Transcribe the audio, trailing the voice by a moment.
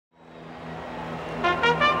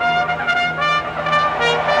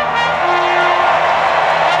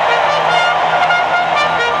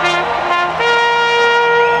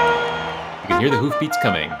hear the hoofbeats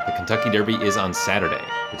coming. The Kentucky Derby is on Saturday.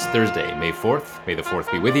 It's Thursday, May 4th. May the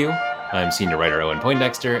 4th be with you. I'm senior writer Owen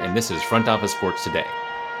Poindexter, and this is Front Office Sports Today.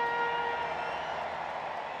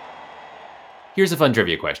 Here's a fun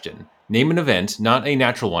trivia question. Name an event, not a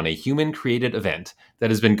natural one, a human-created event,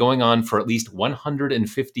 that has been going on for at least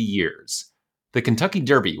 150 years. The Kentucky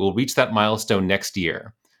Derby will reach that milestone next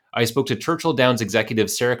year. I spoke to Churchill Downs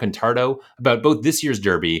executive Sarah Contardo about both this year's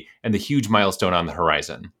Derby and the huge milestone on the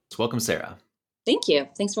horizon. So welcome, Sarah. Thank you.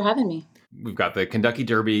 Thanks for having me. We've got the Kentucky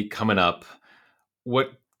Derby coming up.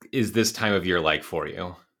 What is this time of year like for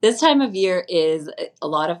you? This time of year is a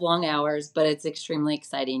lot of long hours, but it's extremely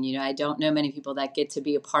exciting. You know, I don't know many people that get to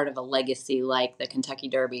be a part of a legacy like the Kentucky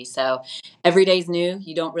Derby. So every day's new.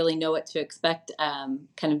 You don't really know what to expect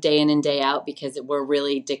kind of day in and day out because we're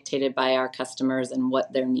really dictated by our customers and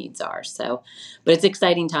what their needs are. So, but it's an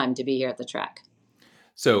exciting time to be here at the track.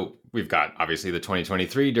 So we've got obviously the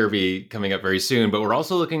 2023 Derby coming up very soon, but we're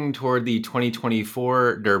also looking toward the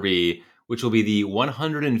 2024 Derby, which will be the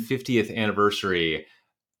 150th anniversary.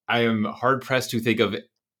 I am hard-pressed to think of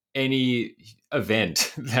any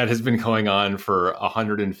event that has been going on for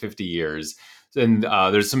 150 years. And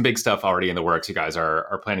there's some big stuff already in the works. You guys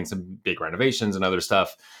are planning some big renovations and other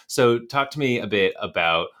stuff. So talk to me a bit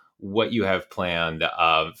about what you have planned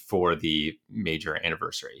for the major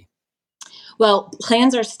anniversary. Well,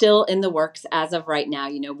 plans are still in the works as of right now.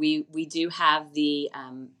 You know, we do have the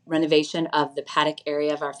renovation of the paddock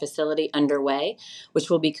area of our facility underway,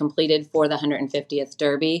 which will be completed for the 150th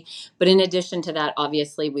Derby. But in addition to that,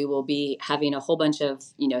 obviously, we will be having a whole bunch of,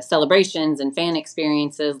 celebrations and fan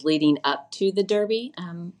experiences leading up to the Derby,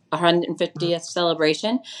 150th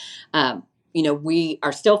celebration. We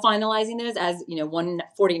are still finalizing those as,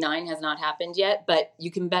 149 has not happened yet, but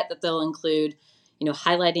you can bet that they'll include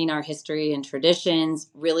highlighting our history and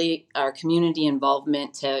traditions, really our community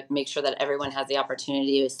involvement to make sure that everyone has the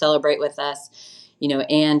opportunity to celebrate with us,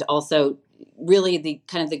 and also really the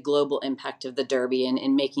kind of the global impact of the Derby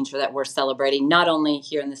and making sure that we're celebrating not only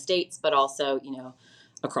here in the States, but also,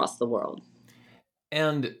 across the world.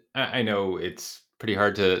 And I know it's pretty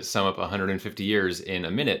hard to sum up 150 years in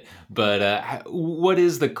a minute, but what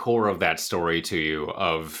is the core of that story to you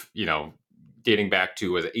of, dating back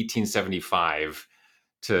to 1875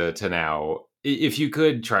 to now? If you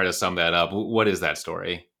could try to sum that up, what is that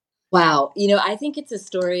story? Wow. I think it's a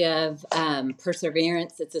story of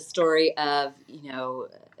perseverance. It's a story of,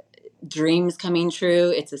 dreams coming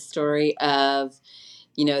true. It's a story of,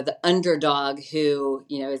 the underdog who,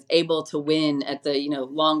 is able to win at the,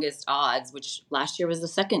 longest odds, which last year was the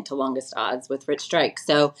second to longest odds with Rich Strike.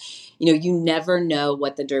 So, you never know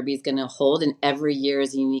what the Derby is going to hold. And every year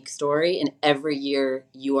is a unique story. And every year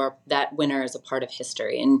that winner is a part of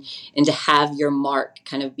history. And to have your mark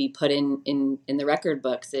kind of be put in the record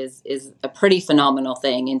books is a pretty phenomenal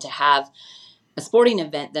thing. And to have a sporting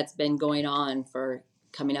event that's been going on for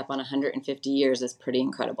coming up on 150 years is pretty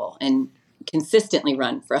incredible. And consistently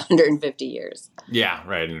run for 150 years. Yeah,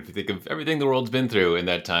 right. And if you think of everything the world's been through in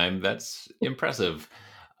that time, that's impressive.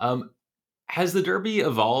 Has the Derby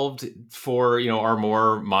evolved for, our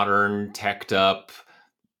more modern, teched up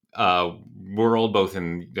world, both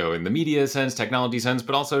in the media sense, technology sense,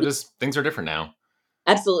 but also just things are different now?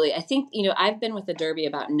 Absolutely. I think, I've been with the Derby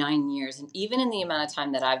about 9 years, and even in the amount of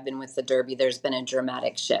time that I've been with the Derby, there's been a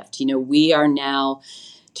dramatic shift. We are now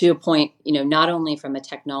to a point, not only from a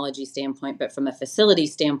technology standpoint, but from a facility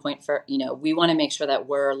standpoint we want to make sure that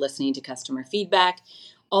we're listening to customer feedback.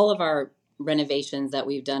 All of our renovations that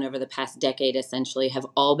we've done over the past decade essentially have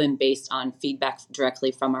all been based on feedback directly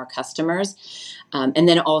from our customers. And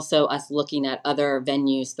then also us looking at other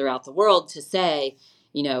venues throughout the world to say,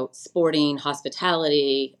 sporting,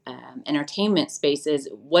 hospitality, entertainment spaces,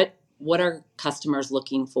 what are customers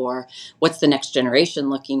looking for? What's the next generation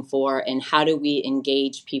looking for? And how do we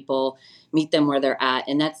engage people, meet them where they're at?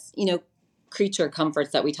 And that's, creature comforts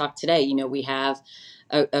that we talked today. We have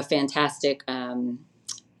a fantastic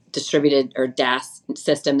distributed or DAS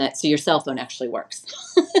system so your cell phone actually works.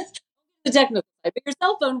 The technical side, but your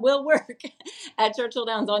cell phone will work at Churchill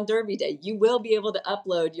Downs on Derby Day. You will be able to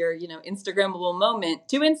upload your, Instagrammable moment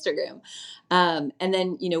to Instagram. And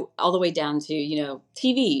then, all the way down to,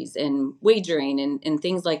 TVs and wagering and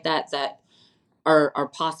things like that are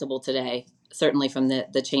possible today, certainly from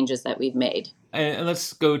the changes that we've made. And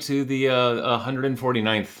let's go to the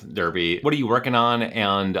 149th Derby. What are you working on,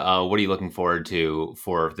 and what are you looking forward to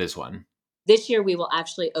for this one? This year, we will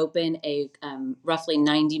actually open a roughly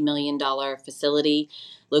 $90 million facility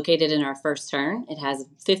located in our first turn. It has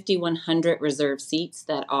 5,100 reserved seats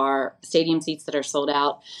that are stadium seats that are sold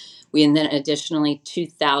out. We and then additionally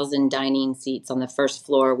 2,000 dining seats on the first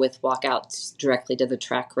floor with walkouts directly to the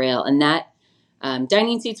track rail. And that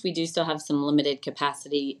dining seats, we do still have some limited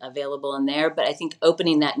capacity available in there, but I think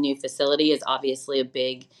opening that new facility is obviously a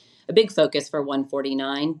big focus for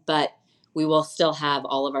 149. But we will still have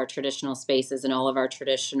all of our traditional spaces and all of our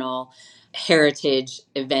traditional heritage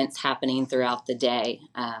events happening throughout the day,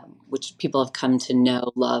 which people have come to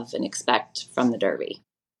know, love, and expect from the Derby.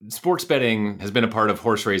 Sports betting has been a part of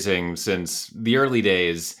horse racing since the early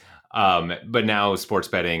days, but now sports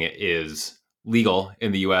betting is legal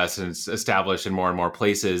in the U.S. and it's established in more and more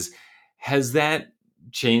places. Has that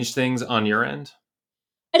changed things on your end?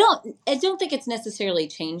 I don't think it's necessarily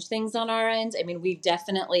changed things on our end. I mean, we've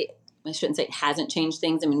definitely, I shouldn't say it hasn't changed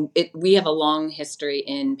things. I mean, we have a long history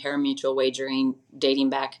in parimutuel wagering dating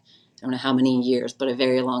back, I don't know how many years, but a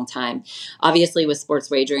very long time. Obviously, with sports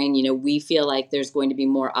wagering, we feel like there's going to be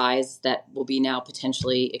more eyes that will be now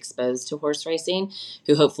potentially exposed to horse racing,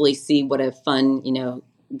 who hopefully see what a fun,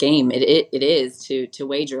 game it is to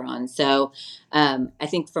wager on. So I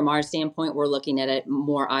think from our standpoint, we're looking at it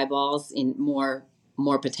more eyeballs and more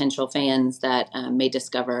potential fans that may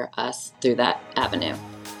discover us through that avenue.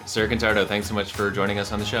 Sarah Contardo, thanks so much for joining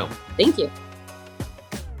us on the show. Thank you.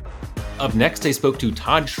 Up next, I spoke to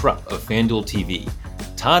Todd Schrupp of FanDuel TV.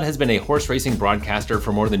 Todd has been a horse racing broadcaster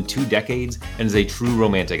for more than 2 decades and is a true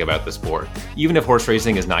romantic about the sport. Even if horse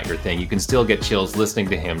racing is not your thing, you can still get chills listening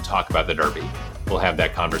to him talk about the Derby. We'll have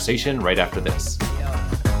that conversation right after this.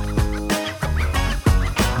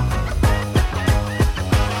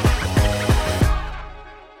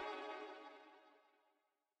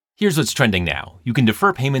 Here's what's trending now. You can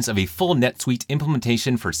defer payments of a full NetSuite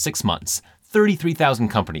implementation for 6 months. 33,000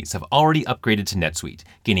 companies have already upgraded to NetSuite,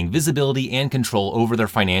 gaining visibility and control over their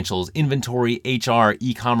financials, inventory, HR,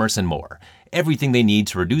 e-commerce, and more. Everything they need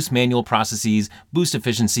to reduce manual processes, boost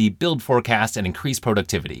efficiency, build forecasts, and increase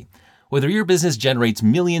productivity. Whether your business generates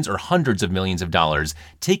millions or hundreds of millions of dollars,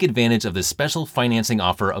 take advantage of this special financing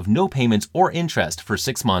offer of no payments or interest for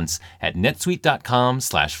 6 months at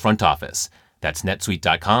netsuite.com/front office. That's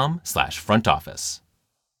netsuite.com/front office.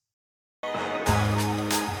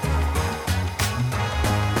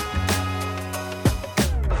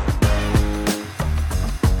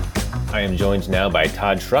 I am joined now by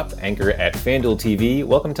Todd Schrupp, anchor at FanDuel TV.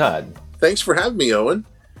 Welcome, Todd. Thanks for having me, Owen.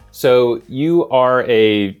 So you are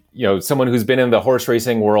someone who's been in the horse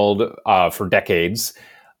racing world for decades.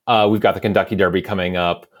 We've got the Kentucky Derby coming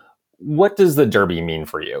up. What does the Derby mean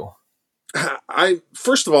for you?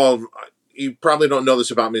 First of all, you probably don't know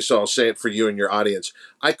this about me, so I'll say it for you and your audience.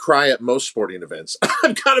 I cry at most sporting events.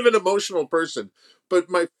 I'm kind of an emotional person. But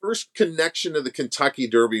my first connection to the Kentucky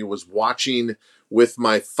Derby was watching with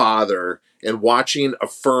my father and watching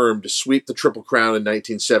Affirmed sweep the Triple Crown in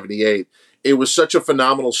 1978. It was such a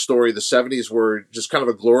phenomenal story. The 70s were just kind of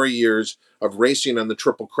a glory years of racing on the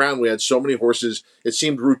Triple Crown. We had so many horses, it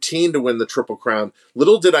seemed routine to win the Triple Crown.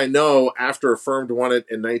 Little did I know, after Affirmed won it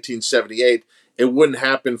in 1978, it wouldn't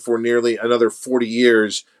happen for nearly another 40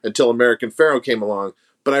 years until American Pharoah came along.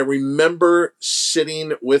 But I remember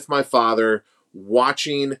sitting with my father,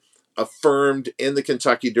 watching Affirmed in the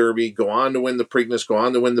Kentucky Derby, go on to win the Preakness, go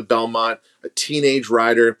on to win the Belmont, a teenage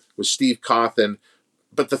rider with Steve Cawthon.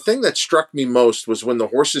 But the thing that struck me most was when the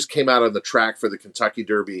horses came out on the track for the Kentucky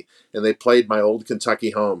Derby and they played My Old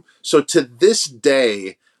Kentucky Home. So to this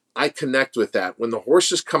day, I connect with that. When the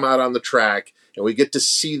horses come out on the track and we get to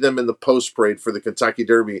see them in the post parade for the Kentucky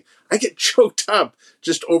Derby, I get choked up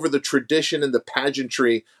just over the tradition and the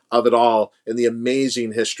pageantry of it all and the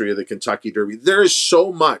amazing history of the Kentucky Derby. There is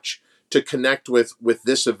so much to connect with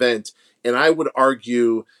this event, and I would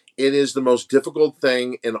argue it is the most difficult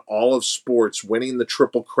thing in all of sports, winning the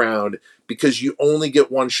Triple Crown, because you only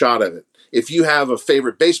get one shot at it. If you have a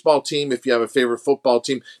favorite baseball team, if you have a favorite football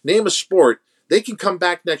team, name a sport, they can come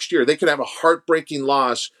back next year. They can have a heartbreaking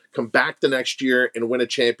loss, come back the next year and win a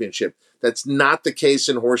championship. That's not the case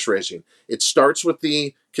in horse racing. It starts with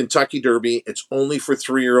the Kentucky Derby. It's only for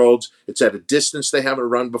 3-year-olds. It's at a distance they haven't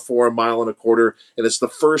run before, 1.25 miles, and it's the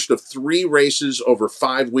first of 3 races over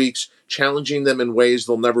 5 weeks, challenging them in ways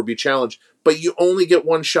they'll never be challenged. But you only get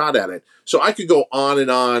one shot at it. So I could go on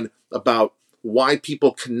and on about why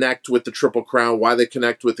people connect with the Triple Crown, why they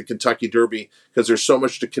connect with the Kentucky Derby, because there's so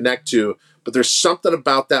much to connect to. But there's something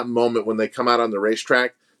about that moment when they come out on the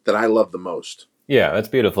racetrack that I love the most. Yeah, that's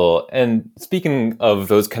beautiful. And speaking of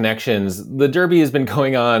those connections, the Derby has been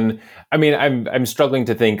going on. I mean, I'm struggling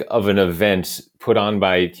to think of an event put on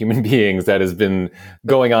by human beings that has been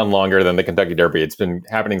going on longer than the Kentucky Derby. It's been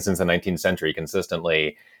happening since the 19th century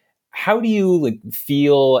consistently. How do you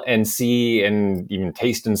feel and see and even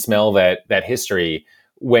taste and smell that history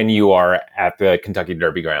when you are at the Kentucky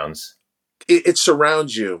Derby grounds? It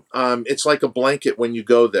surrounds you. It's like a blanket when you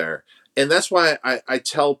go there. And that's why I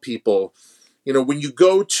tell people, when you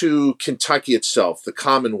go to Kentucky itself, the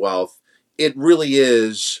Commonwealth, it really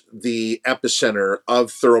is the epicenter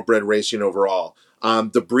of thoroughbred racing overall.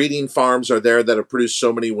 The breeding farms are there that have produced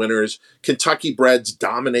so many winners. Kentucky breds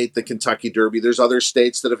dominate the Kentucky Derby. There's other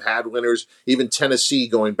states that have had winners. Even Tennessee,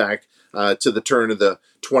 going back to the turn of the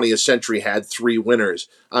 20th century, had 3 winners.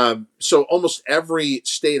 So almost every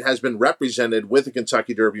state has been represented with a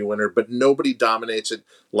Kentucky Derby winner, but nobody dominates it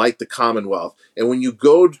like the Commonwealth. And when you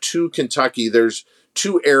go to Kentucky, there's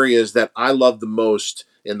 2 areas that I love the most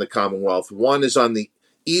in the Commonwealth. One is on the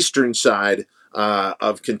eastern side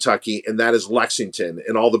of Kentucky, and that is Lexington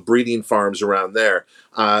and all the breeding farms around there.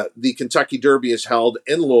 The Kentucky Derby is held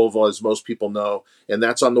in Louisville, as most people know, and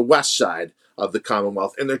that's on the west side of the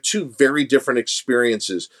Commonwealth. And they're 2 very different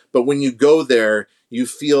experiences. But when you go there, you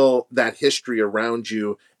feel that history around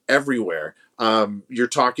you everywhere. You're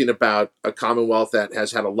talking about a Commonwealth that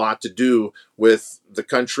has had a lot to do with the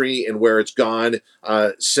country and where it's gone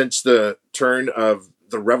since the turn of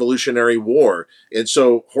the Revolutionary War. And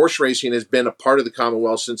so horse racing has been a part of the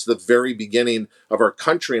Commonwealth since the very beginning of our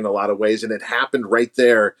country in a lot of ways, and it happened right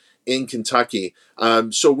there in Kentucky.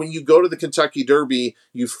 So when you go to the Kentucky Derby,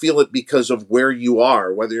 you feel it because of where you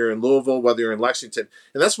are, whether you're in Louisville, whether you're in Lexington.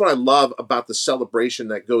 And that's what I love about the celebration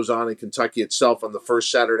that goes on in Kentucky itself on the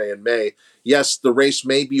first Saturday in May. Yes, the race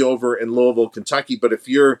may be over in Louisville, Kentucky, but if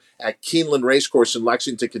you're at Keeneland Racecourse in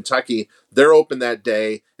Lexington, Kentucky, they're open that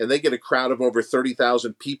day, and they get a crowd of over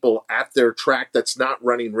 30,000 people at their track that's not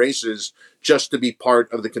running races just to be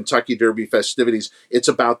part of the Kentucky Derby festivities. It's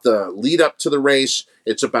about the lead up to the race.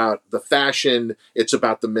 It's about the fashion. It's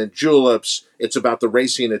about the mint juleps. It's about the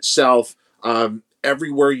racing itself.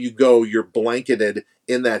 Everywhere you go, you're blanketed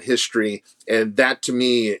in that history. And that, to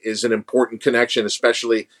me, is an important connection,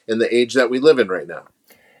 especially in the age that we live in right now.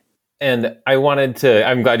 And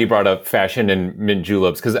I'm glad you brought up fashion and mint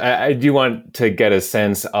juleps, because I do want to get a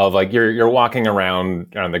sense of, like, you're walking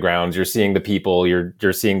around on the grounds, you're seeing the people,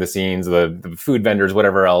 you're seeing the scenes, the food vendors,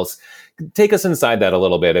 whatever else. Take us inside that a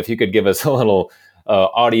little bit. If you could give us a little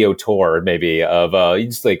audio tour, maybe, of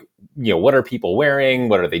just like, what are people wearing?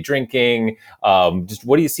 What are they drinking? Just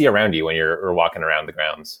what do you see around you when you're walking around the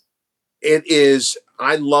grounds?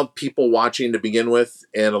 I love people watching to begin with,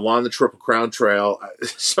 and along the Triple Crown Trail,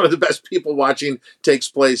 some of the best people watching takes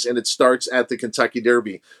place, and it starts at the Kentucky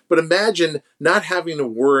Derby. But imagine not having to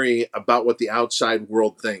worry about what the outside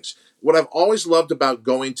world thinks. What I've always loved about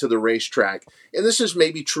going to the racetrack, and this is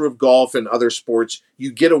maybe true of golf and other sports,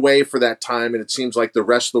 you get away for that time and it seems like the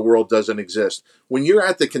rest of the world doesn't exist. When you're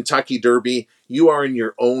at the Kentucky Derby, you are in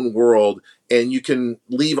your own world and you can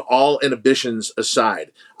leave all inhibitions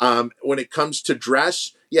aside. When it comes to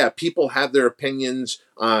dress, yeah, people have their opinions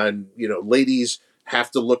on, ladies have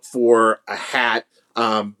to look for a hat.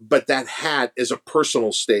 But that hat is a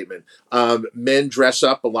personal statement. Men dress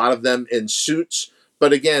up, a lot of them in suits.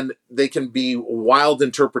 But again, they can be wild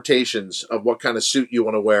interpretations of what kind of suit you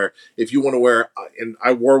want to wear. If you want to wear, and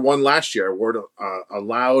I wore one last year, I wore a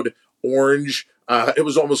loud orange, it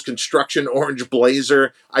was almost construction orange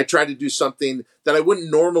blazer. I tried to do something that I wouldn't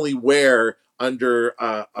normally wear under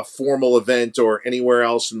a formal event or anywhere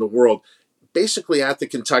else in the world. Basically, at the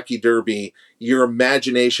Kentucky Derby, your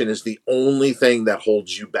imagination is the only thing that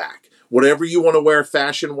holds you back. Whatever you want to wear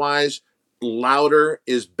fashion-wise, louder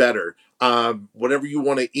is better. Whatever you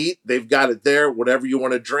want to eat, they've got it there. Whatever you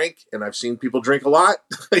want to drink, and I've seen people drink a lot,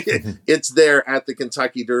 it's there at the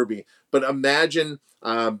Kentucky Derby. But imagine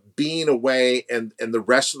being away and the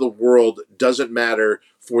rest of the world doesn't matter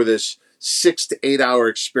for this 6 to 8 hour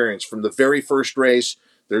experience. From the very first race,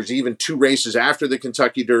 there's even 2 races after the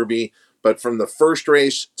Kentucky Derby, but from the first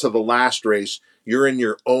race to the last race, you're in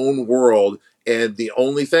your own world, and the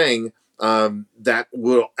only thing that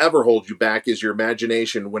will ever hold you back is your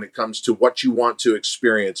imagination when it comes to what you want to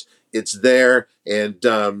experience. It's there, and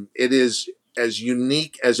it is as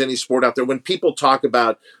unique as any sport out there. When people talk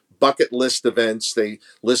about bucket list events, they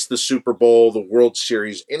list the Super Bowl, the World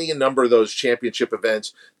Series, any number of those championship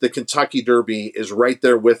events. The Kentucky Derby is right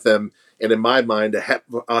there with them, and in my mind,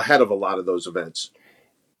 ahead of a lot of those events.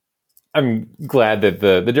 I'm glad that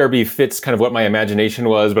the Derby fits kind of what my imagination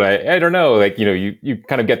was, but I don't know, like, you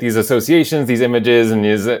kind of get these associations, these images, and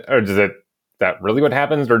is that really what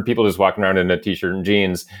happens? Or are people just walking around in a t-shirt and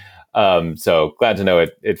jeans? So glad to know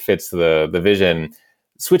it fits the vision.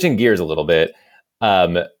 Switching gears a little bit.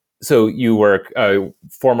 So you work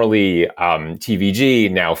formerly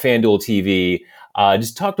TVG, now FanDuel TV.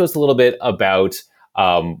 Just talk to us a little bit about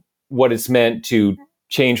what it's meant to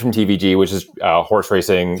change from TVG, which is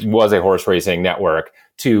was a horse racing network,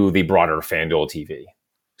 to the broader FanDuel TV?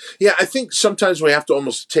 Yeah, I think sometimes we have to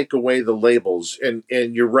almost take away the labels. And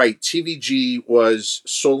you're right, TVG was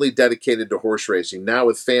solely dedicated to horse racing. Now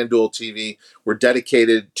with FanDuel TV, we're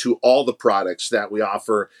dedicated to all the products that we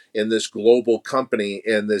offer in this global company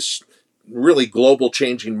and this really global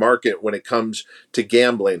changing market when it comes to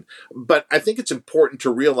gambling. But I think it's important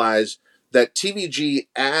to realize that TVG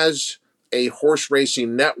as a horse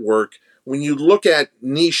racing network, when you look at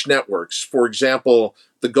niche networks, for example,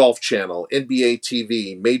 the Golf Channel, NBA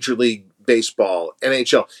TV, Major League Baseball,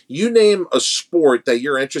 NHL, you name a sport that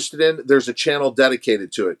you're interested in, there's a channel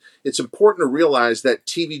dedicated to it. It's important to realize that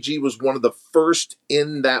TVG was one of the first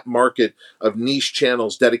in that market of niche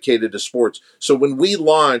channels dedicated to sports. So when we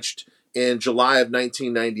launched in July of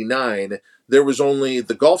 1999, there was only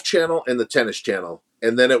the Golf Channel and the Tennis Channel,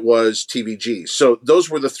 and then it was TVG. So those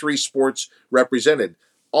were the three sports represented.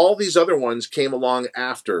 All these other ones came along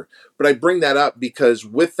after. But I bring that up because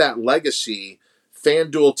with that legacy,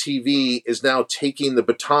 FanDuel TV is now taking the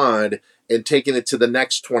baton and taking it to the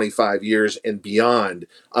next 25 years and beyond.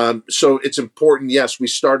 So it's important. Yes, we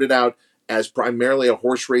started out as primarily a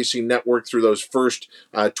horse racing network through those first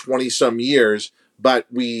 20-some years, but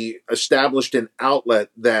we established an outlet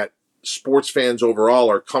that sports fans overall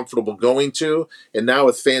are comfortable going to. And now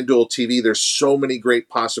with FanDuel TV, there's so many great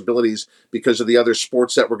possibilities because of the other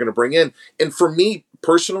sports that we're going to bring in. And for me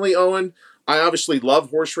personally, Owen, I obviously love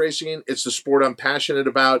horse racing. It's the sport I'm passionate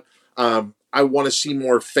about. I want to see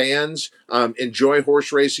more fans enjoy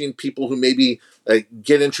horse racing, people who maybe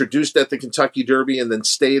get introduced at the Kentucky Derby and then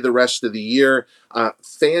stay the rest of the year.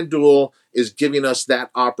 FanDuel is giving us that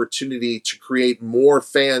opportunity to create more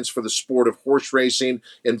fans for the sport of horse racing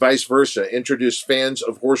and vice versa, introduce fans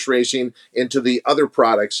of horse racing into the other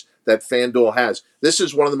products that FanDuel has. This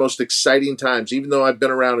is one of the most exciting times, even though I've been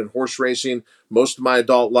around in horse racing most of my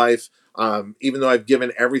adult life, even though I've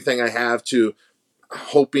given everything I have to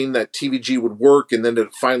hoping that TVG would work, and then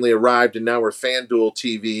it finally arrived, and now we're FanDuel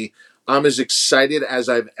TV. I'm as excited as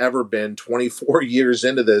I've ever been 24 years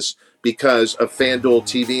into this because of FanDuel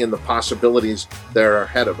TV and the possibilities that are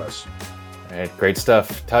ahead of us. All right, great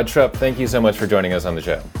stuff. Todd Schrupp, thank you so much for joining us on the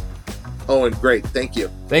show. Owen, great. Thank you.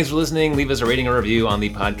 Thanks for listening. Leave us a rating or review on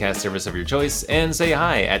the podcast service of your choice, and say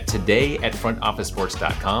hi at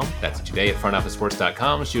today@frontofficesports.com. That's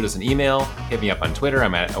today@frontofficesports.com. Shoot us an email. Hit me up on Twitter.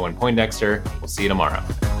 I'm at Owen Poindexter. We'll see you tomorrow.